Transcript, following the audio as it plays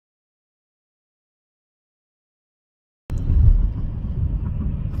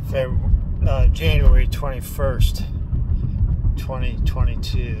January 21st,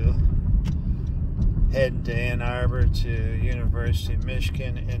 2022. Heading to Ann Arbor to University of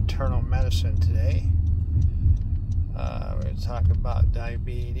Michigan internal medicine today. We're going to talk about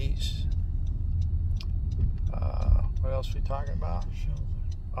diabetes. What else are we talking about? Shoulder.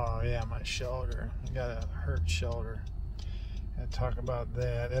 Oh yeah, my shoulder. I got a hurt shoulder. I'll talk about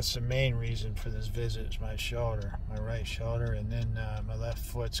that. That's the main reason for this visit, is my shoulder, my right shoulder, and then my left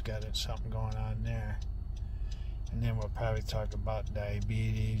foot's got something going on there. And then we'll probably talk about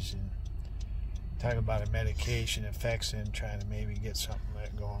diabetes and talk about a medication effects and trying to maybe get something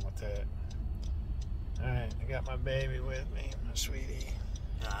going with that. Alright, I got my baby with me, my sweetie.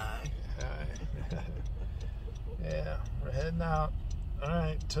 Hi. Yeah, we're heading out.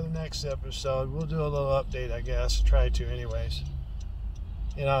 Alright, to the next episode. We'll do a little update, I guess. Try to anyways.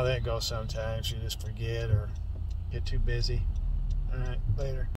 You know how that goes sometimes. You just forget or get too busy. Alright,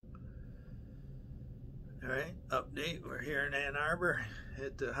 later. Alright, update. We're here in Ann Arbor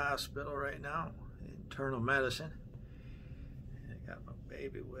at the hospital right now. Internal medicine. I got my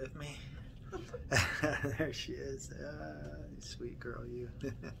baby with me. There she is. Sweet girl, you.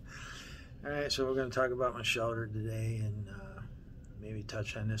 Alright, so we're going to talk about my shoulder today and maybe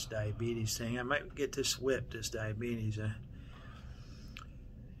touch on this diabetes thing. I might get this whipped, this diabetes. Got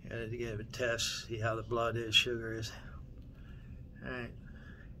to get a test, see how the blood is, sugar is. Alright,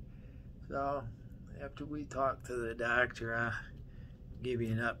 so after we talk to the doctor, I'll give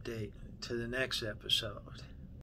you an update to the next episode.